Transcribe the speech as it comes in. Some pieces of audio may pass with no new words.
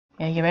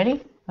Yeah, you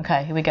ready?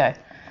 Okay, here we go.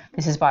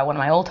 This is by one of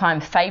my all-time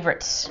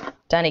favourites,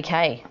 Danny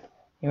Kaye.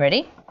 You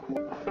ready?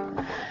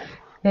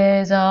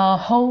 There's a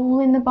hole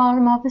in the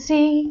bottom of the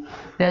sea.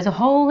 There's a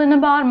hole in the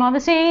bottom of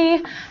the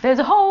sea. There's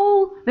a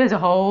hole, there's a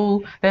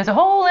hole, there's a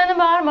hole in the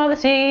bottom of the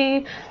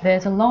sea.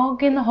 There's a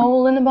log in the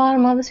hole in the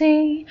bottom of the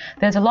sea.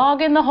 There's a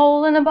log in the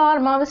hole in the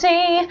bottom of the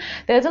sea.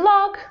 There's a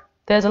log,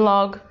 there's a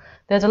log,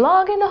 there's a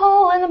log in the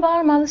hole in the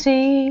bottom of the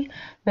sea.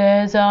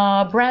 There's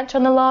a branch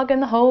on the log in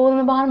the hole in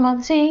the bottom of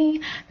the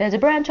sea. There's a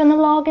branch on the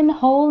log in the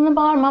hole in the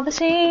bottom of the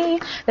sea.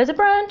 There's a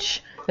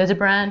branch. There's a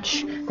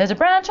branch on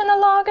the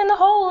log in the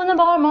hole in the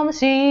bottom of the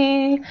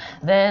sea.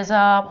 There's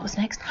a, what was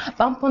next?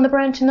 Bump on the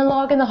branch in the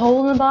log in the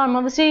hole in the bottom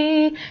of the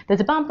sea.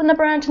 There's a bump on the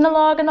branch in the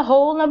log in the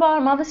hole in the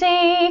bottom of the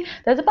sea.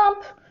 There's a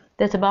bump,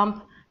 there's a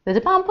bump. There's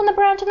a bump on the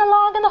branch in the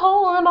log in the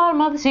hole in the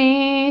bottom of the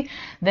sea.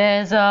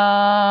 There's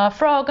a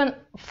frog and...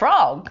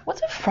 Frog?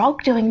 What's a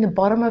frog doing in the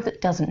bottom of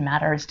it? Doesn't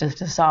matter, it's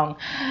just a song.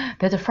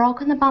 There's a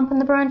frog and the bump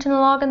and the branch and the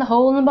log and the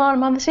hole in the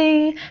bottom of the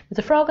sea. There's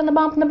a frog and the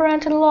bump and the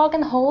branch and the log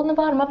and the hole in the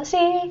bottom of the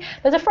sea.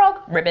 There's a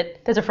frog.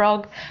 Ribbit. There's a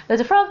frog.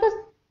 There's a frog.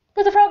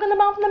 There's a frog and the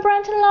bump and the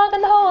branch and the log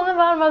and the hole in the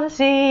bottom of the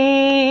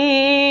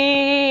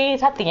sea.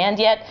 Is that the end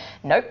yet?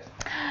 Nope.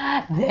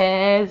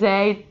 There's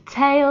a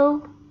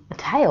tail. A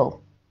tail?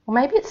 Or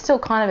maybe it's still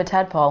kind of a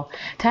tadpole.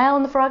 Tail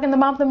on the frog and the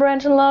bump and the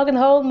branch and the log and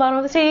the hole in the bottom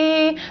of the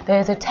sea.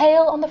 There's a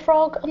tail on the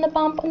frog on the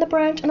bump on the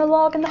branch and the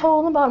log and the hole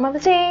in the bottom of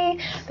the sea.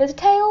 There's a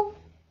tail.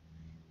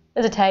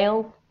 There's a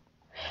tail.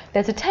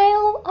 There's a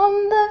tail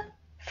on the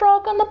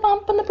frog on the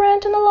bump on the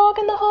branch and the log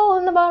and the hole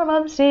in the bottom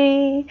of the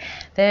sea.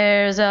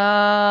 There's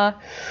a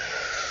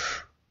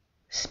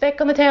speck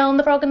on the tail on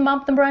the frog and the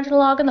bump and the branch and the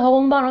log and the hole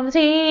in the bottom of the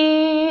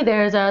sea.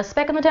 There's a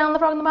speck on the tail on the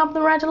frog and the bump and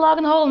the branch and the log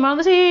and the hole in the bottom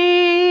of the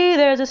sea.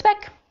 There's a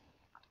speck.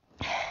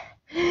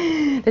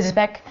 There's a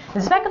speck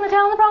on the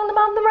tail and the frog and the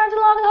bump and the branch and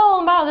the log and the hole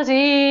in the bottom of the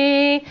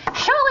sea.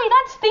 Surely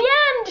that's the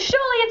end.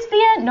 Surely it's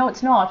the end. No,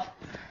 it's not.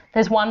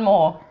 There's one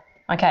more.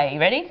 Okay,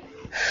 you ready?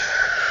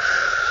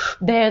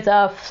 There's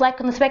a fleck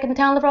on the speck on the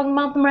tail and the frog and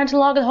the bump and the branch and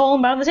the log and the hole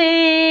in the bottom of the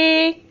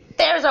sea.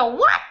 There's a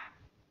what?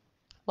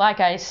 Like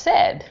I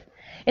said,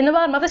 in the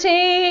bottom of the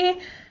sea.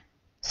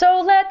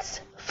 So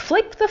let's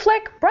flip the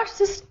fleck, brush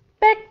the speck,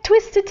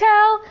 twist the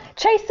tail,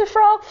 chase the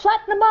frog,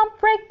 flatten the bump,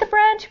 break the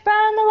branch,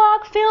 burn the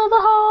log, fill the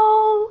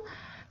hole.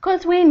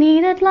 'Cause we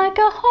need it like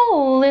a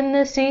hole in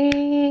the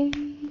sea,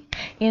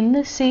 in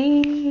the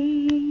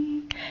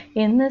sea,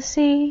 in the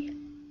sea.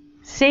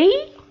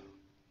 See?